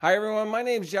Hi, everyone. My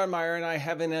name is John Meyer, and I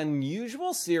have an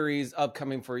unusual series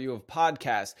upcoming for you of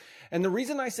podcasts. And the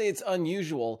reason I say it's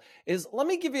unusual is let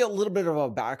me give you a little bit of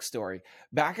a backstory.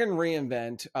 Back in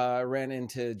reInvent, I ran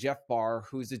into Jeff Barr,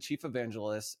 who's the chief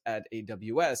evangelist at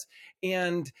AWS.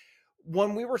 And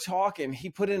when we were talking, he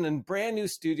put in a brand new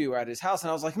studio at his house. And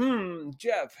I was like,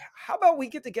 Jeff, how about we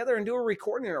get together and do a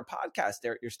recording or a podcast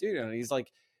there at your studio? And he's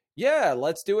like, yeah,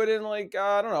 let's do it in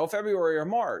February or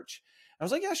March. I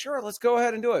was like, yeah, sure. Let's go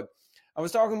ahead and do it. I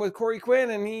was talking with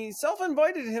Quinn, and he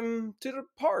self-invited him to the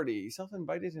party.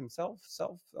 Self-invited himself?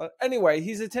 Anyway,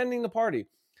 he's attending the party.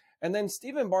 And then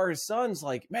Stephen Barr, his son's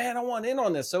like, man, I want in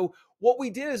on this. So what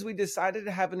we did is we decided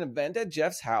to have an event at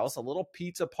Jeff's house, a little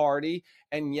pizza party.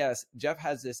 And yes, Jeff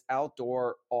has this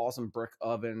outdoor awesome brick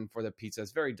oven for the pizza.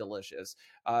 It's very delicious.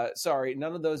 Sorry,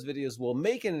 none of those videos will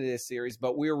make it into this series,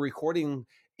 but we are recording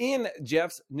in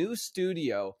Jeff's new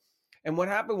studio. And what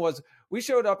happened was we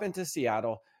showed up into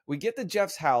Seattle. We get to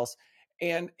Jeff's house,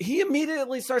 and he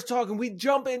immediately starts talking. We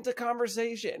jump into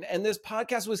conversation, and this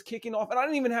podcast was kicking off, and I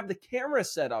didn't even have the camera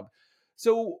set up.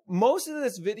 So most of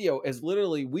this video is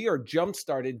literally we are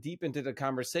jump-started deep into the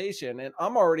conversation, and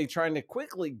I'm already trying to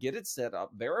quickly get it set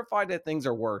up, verify that things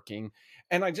are working,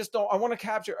 and I want to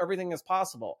capture everything as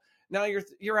possible. Now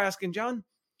you're asking, John,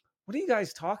 what are you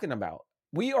guys talking about?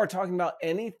 We are talking about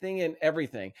anything and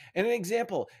everything. And an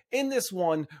example, in this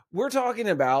one, we're talking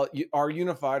about our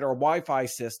unified or Wi-Fi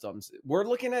systems. We're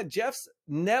looking at Jeff's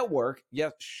network.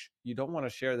 Yes, you don't want to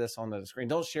share this on the screen.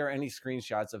 Don't share any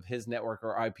screenshots of his network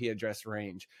or IP address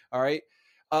range. All right.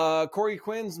 Corey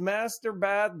Quinn's master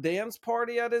bath dance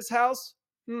party at his house.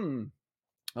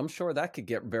 I'm sure that could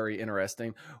get very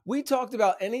interesting. We talked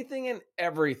about anything and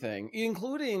everything,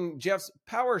 including Jeff's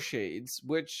power shades,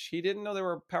 which he didn't know they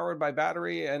were powered by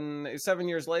battery. And 7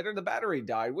 years later, the battery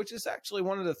died, which is actually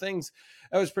one of the things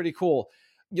that was pretty cool.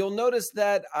 You'll notice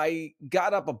that I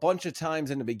got up a bunch of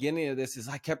times in the beginning of this as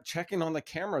I kept checking on the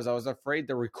cameras. I was afraid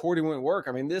the recording wouldn't work.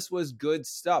 I mean, this was good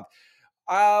stuff.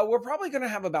 We're probably going to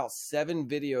have about 7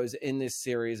 videos in this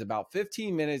series, about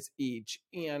 15 minutes each.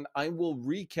 And I will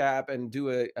recap and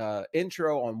do a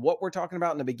intro on what we're talking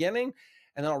about in the beginning.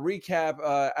 And then I'll recap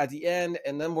at the end.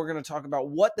 And then we're going to talk about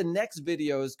what the next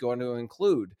video is going to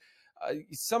include.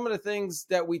 Some of the things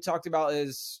that we talked about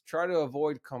is try to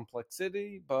avoid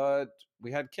complexity, but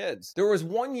we had kids. There was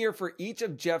 1 year for each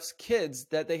of Jeff's kids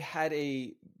that they had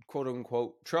a quote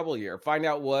unquote trouble year. Find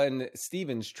out when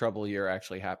Steven's trouble year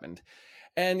actually happened.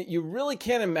 And you really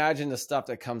can't imagine the stuff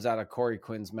that comes out of Corey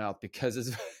Quinn's mouth because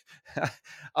it's,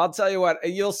 I'll tell you what,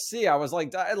 you'll see. I was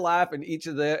like, I laugh in each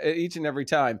and every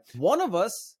time. One of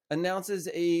us announces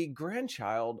a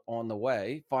grandchild on the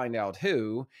way. Find out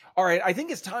who. All right, I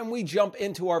think it's time we jump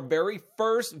into our very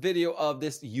first video of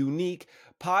this unique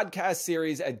podcast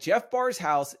series at Jeff Barr's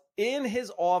house in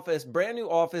his office, brand new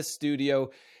office studio.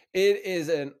 It is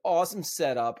an awesome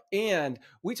setup, and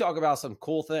we talk about some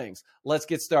cool things. Let's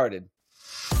get started.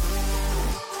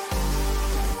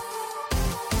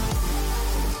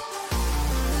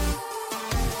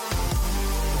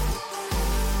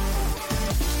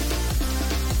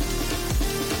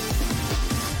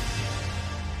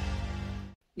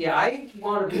 Yeah, I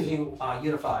wanted to use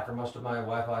Unify for most of my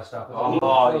Wi-Fi stuff.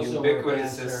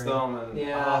 Ubiquitous system. And,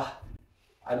 yeah.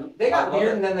 They got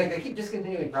weird, and then they keep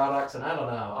discontinuing products, and I don't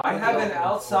know. I have an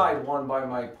outside one by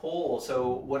my pool. So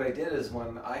what I did is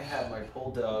when I had my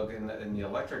pool dug and the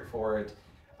electric for it,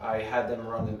 I had them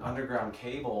run an underground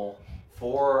cable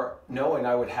for knowing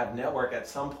I would have network at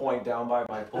some point down by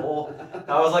my pool.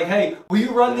 I was like, hey, will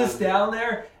you run this down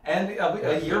there? And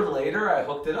a year later, I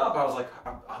hooked it up. I was like,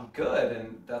 I'm good.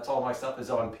 And that's all my stuff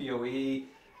is on PoE.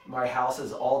 My house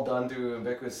is all done through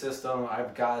ubiquitous system.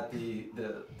 I've got the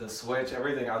switch,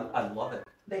 everything. I love it.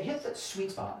 They hit that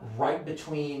sweet spot right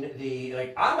between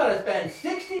I'm going to spend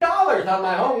 $60 on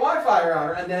my home Wi-Fi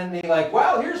router, and then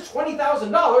well, here's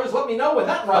 $20,000. Let me know when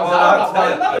that runs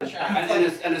out.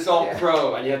 And it's all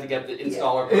pro, and you have to get the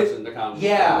installer person to come.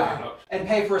 Yeah, and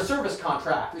pay for a service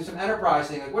contract. There's some enterprise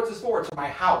thing. What's this for? It's for my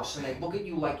house, and they look at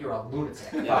you like you're a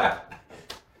lunatic. Yeah.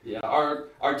 Yeah, our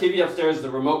TV upstairs, the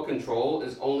remote control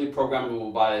is only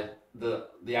programmable by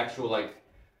the actual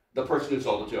the person who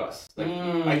sold it to us. I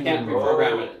can't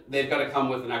reprogram it. They've got to come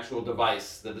with an actual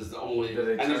device that is the only,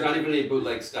 and there's not even any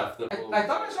bootleg stuff. I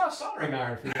thought I saw a soldering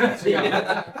iron for you.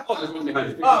 There's one behind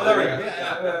you. Oh, there we go.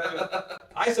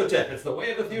 Yeah. ISOTIP, it's the way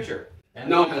of the future.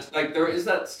 No, it's there is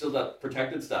still that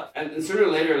protected stuff. And sooner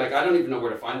or later, I don't even know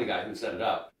where to find the guy who set it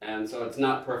up. And so it's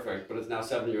not perfect, but it's now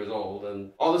 7 years old.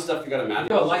 And all the stuff you got to manage.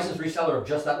 You're a licensed reseller of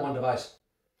just that one device.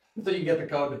 So you get the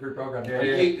code to pre-program.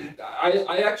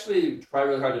 I actually try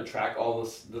really hard to track all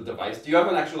the device. Do you have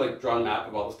an actual drawn map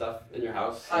of all the stuff in your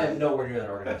house? I am nowhere near that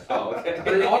organized. Oh, okay.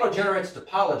 But it auto-generates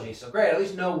topology, so great. At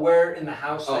least know where in the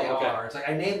house they are. It's like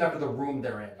I named after the room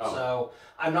they're in, so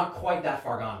I'm not quite that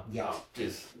far gone yet. Oh,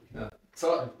 jeez.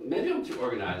 So maybe I'm too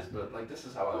organized, but this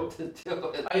is how I would deal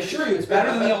with it. I assure you, it's better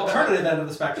than the alternative end of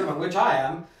the spectrum, on which I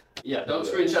am. Yeah, don't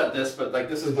screenshot this, but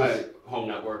this is my home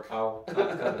network. No I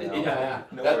mean,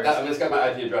 it's got my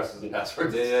IP addresses and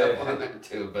passwords and stuff on there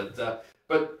too.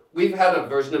 But we've had a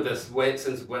version of this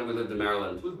since when we lived in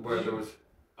Maryland, where there was.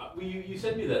 You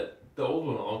sent me the old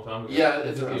one a long time ago. Yeah,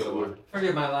 it's a old one.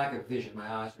 Forgive my lack of vision.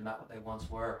 My eyes are not what they once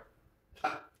were.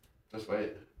 Just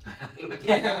wait.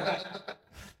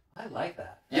 I like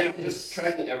that. Yeah, just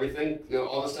tracking everything.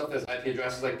 All the stuff that's IP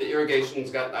addresses. Like the irrigation's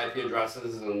got IP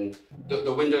addresses, and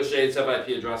the window shades have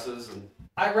IP addresses. And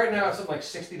I right now have something like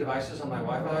 60 devices on my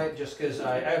Wi-Fi, just because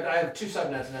I have 2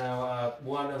 subnets now.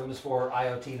 One of them is for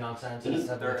IoT nonsense, and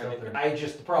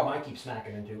the problem I keep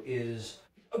smacking into is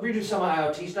redo some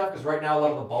IoT stuff, because right now a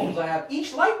lot of the bulbs I have,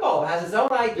 each light bulb has its own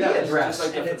IP address.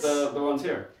 Just like the ones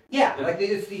here. Yeah,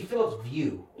 it's the Philips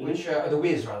Vue, which the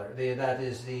Wiz rather.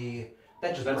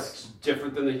 That's breaks.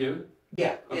 Different than the Hue?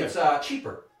 Yeah, okay. It's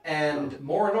cheaper and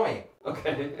more annoying.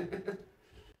 Okay.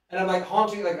 And I'm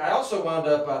haunting, I also wound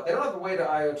up, they don't have a way to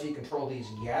IoT control these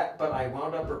yet, but I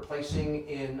wound up replacing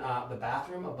in the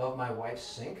bathroom above my wife's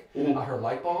sink, her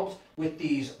light bulbs, with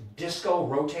these disco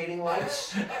rotating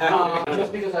lights,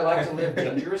 just because I like to live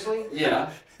dangerously.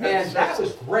 Yeah. And that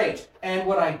was great. And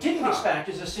what I didn't expect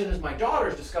is as soon as my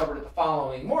daughters discovered it the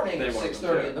following morning at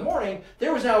 6:30 in the morning,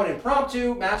 there was now an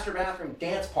impromptu master bathroom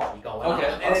dance party going on.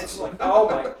 And it's oh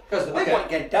my, because the big one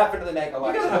can definitely make a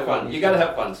lot of fun. You gotta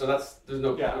have fun. So there's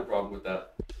no problem with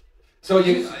that. So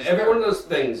every one of those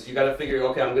things, you gotta figure,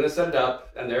 okay, I'm gonna set it up,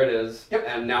 and there it is. Yep.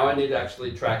 And now I need to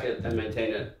actually track it and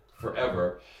maintain it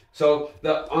forever. So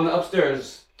on the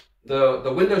upstairs,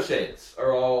 the window shades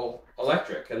are all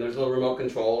electric, and there's a little remote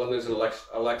control, and there's an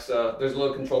Alexa, there's a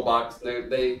little control box.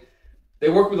 They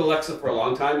worked with Alexa for a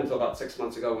long time until about 6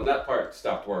 months ago when that part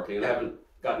stopped working, and I haven't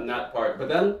gotten that part. But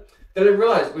then I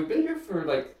realized we've been here for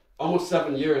almost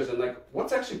 7 years, and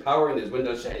what's actually powering these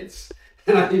window shades?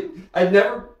 And I'd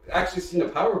never actually seen a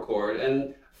power cord,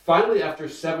 and finally after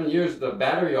 7 years, the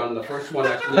battery on the first one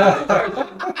actually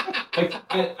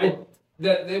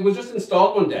it was just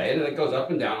installed one day, and it goes up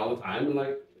and down all the time, and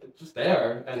it's just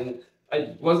there, and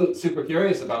I wasn't super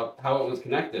curious about how it was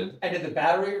connected. And did the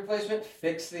battery replacement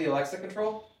fix the Alexa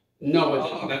control?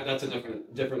 No, that's a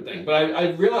different thing. But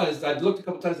I realized, I'd looked a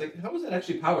couple times, how was it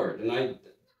actually powered? And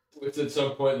it's at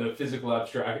some point in the physical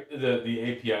abstract, the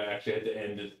API actually had to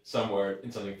end somewhere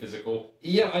in something physical.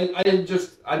 Yeah, I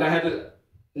had to.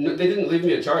 They didn't leave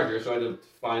me a charger, so I had to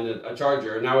find a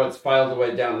charger. Now it's filed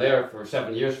away down there for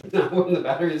 7 years from now when the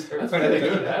batteries are. That's a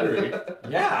good battery.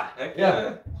 Yeah.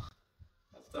 Yeah.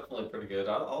 That's definitely pretty good.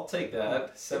 I'll take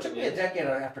that. It took me a decade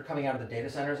after coming out of the data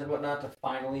centers and whatnot to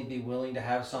finally be willing to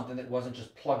have something that wasn't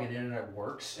just plug it in and it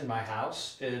works in my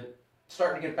house.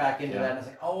 Starting to get back into that, and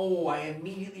it's I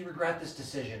immediately regret this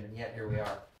decision, and yet here we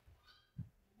are.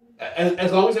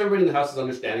 As long as everybody in the house is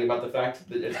understanding about the fact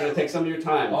that it's going to take some of your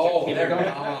time. They're going,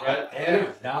 right?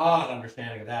 They're not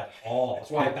understanding of that at all.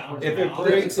 That's why I found if it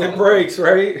breaks, it breaks,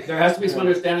 right? There has to be some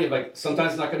understanding of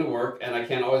sometimes it's not going to work, and I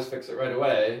can't always fix it right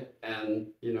away. And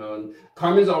and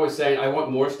Carmen's always saying, I want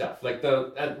more stuff. At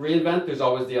reInvent, there's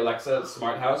always the Alexa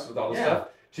smart house with all the stuff.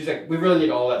 She's like, we really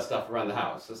need all that stuff around the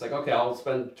house. It's okay, I'll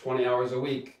spend 20 hours a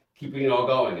week keeping it all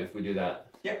going if we do that.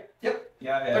 Yep.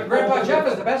 Yeah. But Grandpa Jeff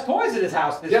has the best toys at his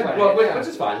house this way. Well, which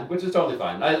is fine. Which is totally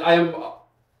fine. I am.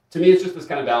 To me, it's just this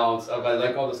kind of balance of I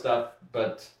like all the stuff,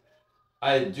 but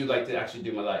I do like to actually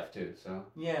do my life too. So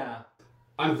yeah,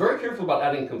 I'm very careful about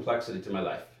adding complexity to my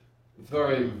life.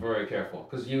 Very, very careful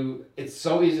because it's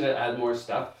so easy to add more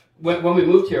stuff. When we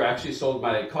moved here, I actually sold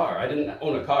my car. I didn't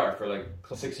own a car for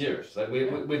 6 years.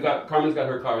 Carmen's got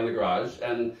her car in the garage,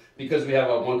 and because we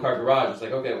have a one-car garage, it's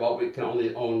okay, well, we can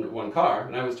only own one car,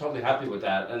 and I was totally happy with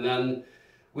that. And then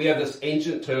we have this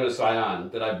ancient Toyota Scion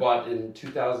that I bought in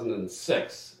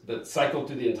 2006 that cycled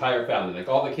through the entire family.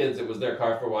 All the kids, it was their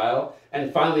car for a while,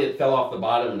 and finally it fell off the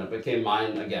bottom and it became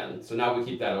mine again. So now we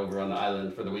keep that over on the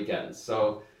island for the weekends.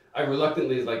 So I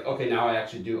reluctantly was okay, now I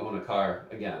actually do own a car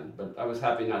again, but I was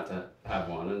happy not to have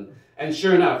one. And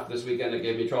sure enough, this weekend it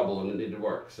gave me trouble and it needed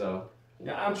work, so.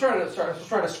 Yeah, I'm trying to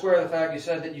square the fact you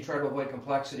said that you try to avoid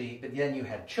complexity, but then you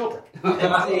had children. You're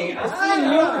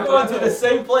going to the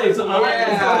same place. Well,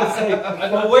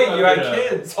 wait, you had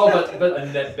kids. But a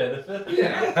net benefit?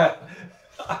 Yeah.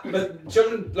 But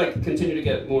children continue to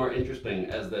get more interesting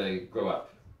as they grow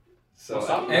up. So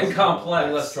and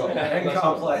complex. Less trouble. And Less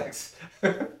complex.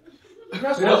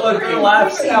 Don't let the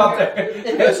laughs out there.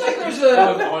 It feels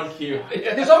like On cue.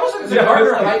 there's almost like a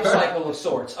Gardner hype cycle of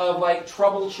sorts of like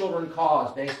trouble children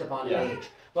cause based upon age.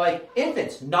 Like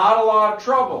infants, not a lot of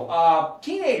trouble.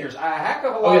 Teenagers, a heck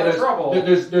of a lot of trouble.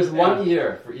 There's 1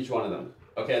 year for each one of them.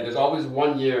 Okay, there's always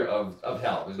 1 year of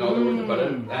hell. There's no other word to put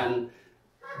it. And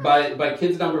by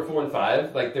kids number 4 and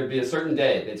 5, like there'd be a certain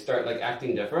day they'd start like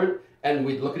acting different, and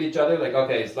we'd look at each other like,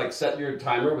 okay, it's like set your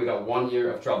timer. We got 1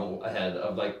 year of trouble ahead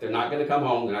of like they're not going to come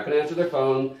home, they're not going to answer their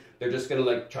phone, they're just going to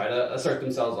like try to assert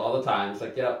themselves all the time. It's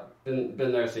like, yeah, been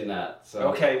there, seen that. So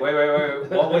Okay, wait.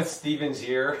 What was Steven's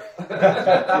year?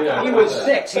 He was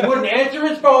 6. He wouldn't answer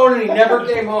his phone, and he never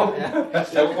came home.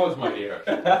 That was my year.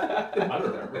 I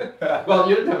don't remember. Well,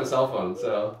 you didn't have a cell phone,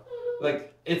 so like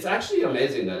it's actually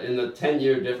amazing that in the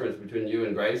 10-year difference between you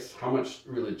and Grace, how much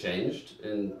really changed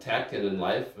in tech and in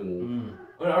life. And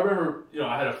I remember,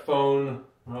 I had a phone.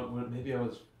 Maybe I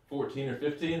was 14 or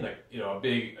 15. Like, a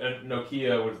big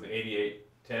Nokia was the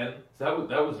 8810. So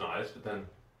that was nice, but then.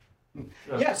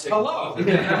 Yes, hello.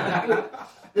 That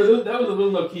was a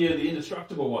little Nokia, the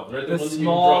indestructible one, right? The one that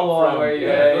small you one can drop where from. you-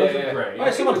 Those yeah. were great.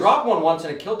 Right, someone dropped one once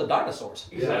and it killed the dinosaurs.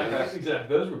 Exactly.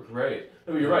 Those were great.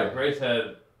 No, you're right. Grace had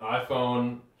an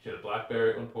iPhone. She had a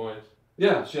BlackBerry at one point.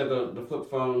 yeah, she had the flip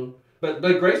phone. But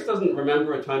Grace doesn't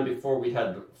remember a time before we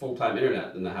had full-time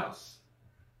internet in the house.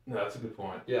 No, that's a good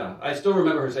point. Yeah, I still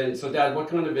remember her saying, "So, Dad, what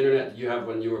kind of internet do you have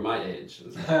when you were my age?"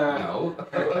 It's like, no.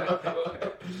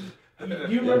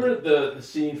 You remember the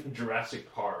scene from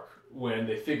Jurassic Park when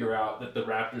they figure out that the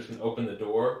raptors can open the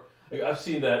door? Like, I've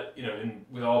seen that,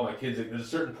 with all my kids. Like, there's a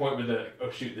certain point where they're like, oh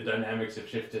shoot, the dynamics have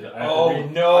shifted. I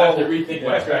have to rethink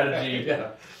my strategy.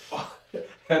 Yeah.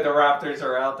 The Raptors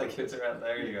are out, the kids are out.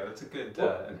 There you go. It's a good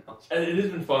analogy. And it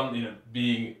has been fun,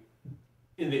 being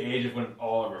in the age of when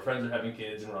all of our friends are having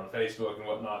kids and we're on Facebook and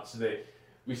whatnot. So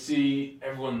we see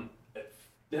everyone.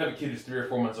 They have a kid who's 3 or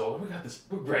 4 months old. We got this.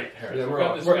 We're great parents. Yeah, we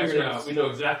got this figured out. We know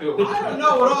exactly what we're doing. I don't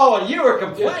know what all of you are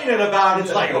complaining about.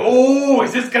 It's like, oh,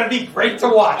 is this going to be great to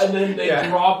watch? And then they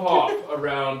drop off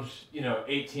around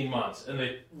 18 months, and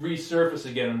they resurface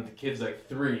again. And the kid's like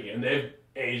 3, and they've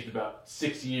aged about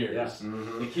 6 years. Yeah.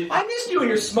 Mm-hmm. The kid, I missed you and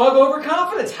your smug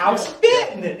overconfidence. How's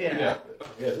spit? yeah,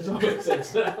 this all makes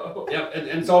sense now. Yep, and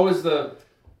it's always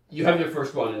you have your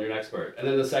first one and you're an expert, and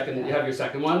then the second, you have your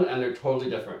second one, and they're totally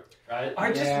different, right? I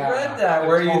just Yeah. read that They're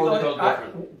where totally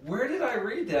different. Where did I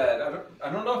read that? I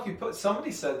don't know if you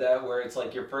somebody said that where it's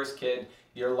like your first kid,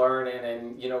 you're learning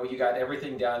and you got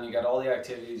everything down, you got all the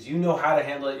activities, you know how to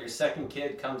handle it. Your second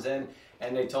kid comes in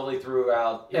and they totally threw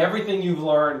out everything you've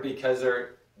learned because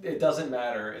it doesn't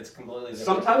matter. It's completely different.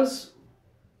 Sometimes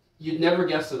you'd never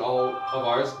guess that all of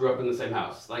ours grew up in the same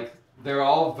house. Like, they're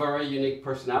all very unique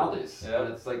personalities. Yeah.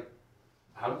 And it's like,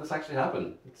 how did this actually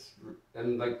happen?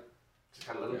 And like, just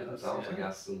kind of living for themselves, I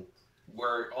guess. And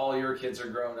where all your kids are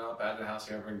grown up out of the house,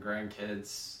 you're having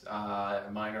grandkids.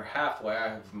 Mine are halfway. I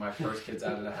have my first kids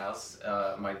out of the house.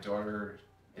 My daughter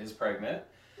is pregnant.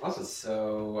 awesome.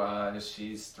 So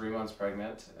she's 3 months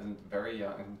pregnant and very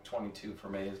young. And 22 for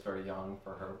me is very young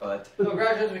for her. But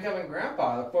Congratulations on becoming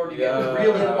grandpa. I look forward to getting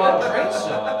real into wild trains soon.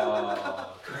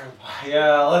 grandpa.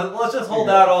 Yeah, let's just hold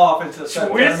that off until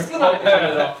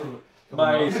September.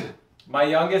 My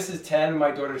youngest is 10,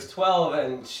 my daughter's 12,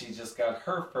 and she just got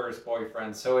her first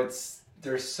boyfriend. So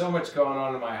there's so much going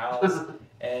on in my house,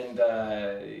 and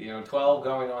 12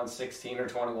 going on 16 or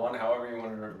 21, however you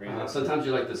want to read it. Sometimes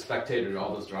you're like the spectator to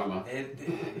all this drama.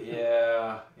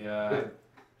 Yeah.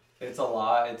 It's a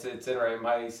lot. It's interesting.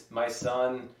 My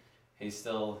son, he's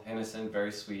still innocent,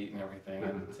 very sweet, and everything,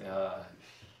 and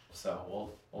so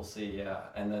we'll see. Yeah,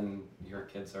 and then your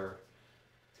kids are.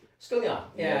 Still young.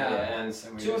 Yeah. And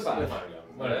 2 and 5.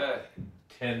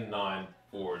 10, 9,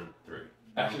 4, and 3.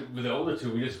 Actually, with the older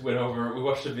two, we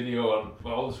watched a video on,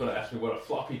 my oldest one asked me what a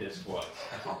floppy disk was.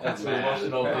 That's we watched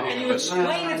an old video. And you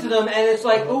explain it to them, and it's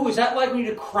like, oh, is that like when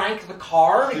you crank the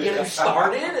car to get it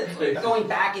started? It's like going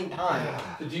back in time.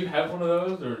 Do you have one of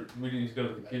those, or we need to go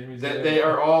to the kid museum? They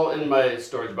are all in my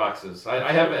storage boxes.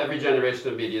 I have every generation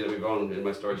of media that we've owned in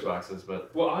my storage boxes, but...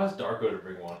 Well, I'll ask Darko to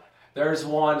bring one. There's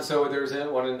one, so there's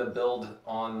one in the build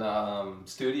on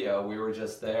studio. We were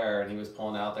just there, and he was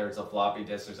pulling out there. It's a floppy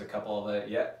disk. There's a couple of it.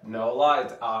 Yeah, no lie.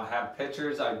 I have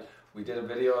pictures. We did a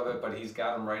video of it, but he's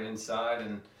got them right inside,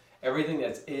 and everything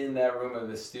that's in that room of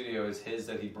the studio is his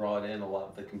that he brought in. A lot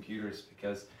of the computers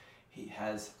because He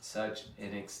has such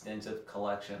an extensive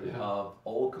collection Yeah. of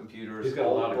old computers. He's got a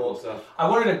old lot of cool books. stuff. I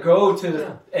wanted to go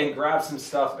to and grab some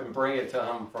stuff and bring it to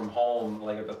him from home,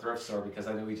 like at the thrift store, because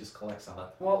I know he just collects on it.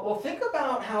 Well, think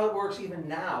about how it works even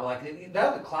now. Like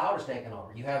now the cloud is taking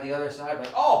over. You have the other side,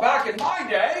 like, oh, back in my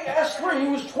day,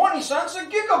 S3 was 20 cents a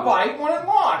gigabyte when it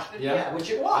launched. Yeah. Which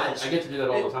it was. I get to do that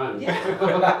all the time.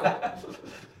 Yeah.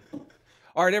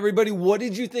 All right, everybody, what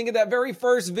did you think of that very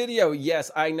first video? Yes,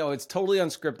 I know it's totally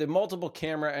unscripted, multiple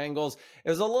camera angles. It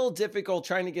was a little difficult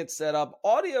trying to get set up.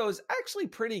 Audio is actually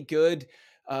pretty good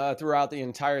throughout the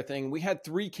entire thing. We had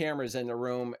 3 cameras in the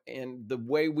room, and the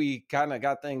way we kind of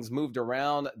got things moved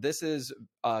around, this is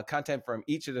content from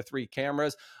each of the 3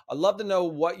 cameras. I'd love to know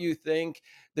what you think.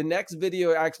 The next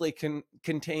video actually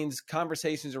contains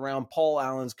conversations around Paul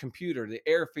Allen's computer, the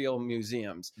airfield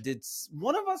museums. Did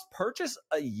one of us purchase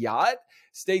a yacht?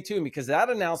 Stay tuned because that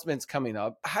announcement's coming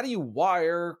up. How do you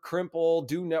wire, crimple,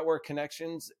 do network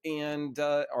connections? And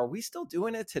are we still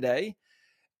doing it today?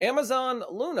 Amazon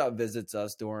Luna visits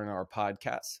us during our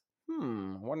podcast.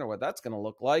 Wonder what that's going to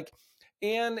look like.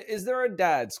 And is there a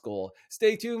dad school?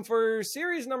 Stay tuned for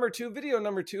series number 2, video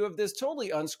number 2 of this totally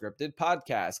unscripted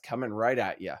podcast coming right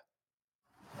at you.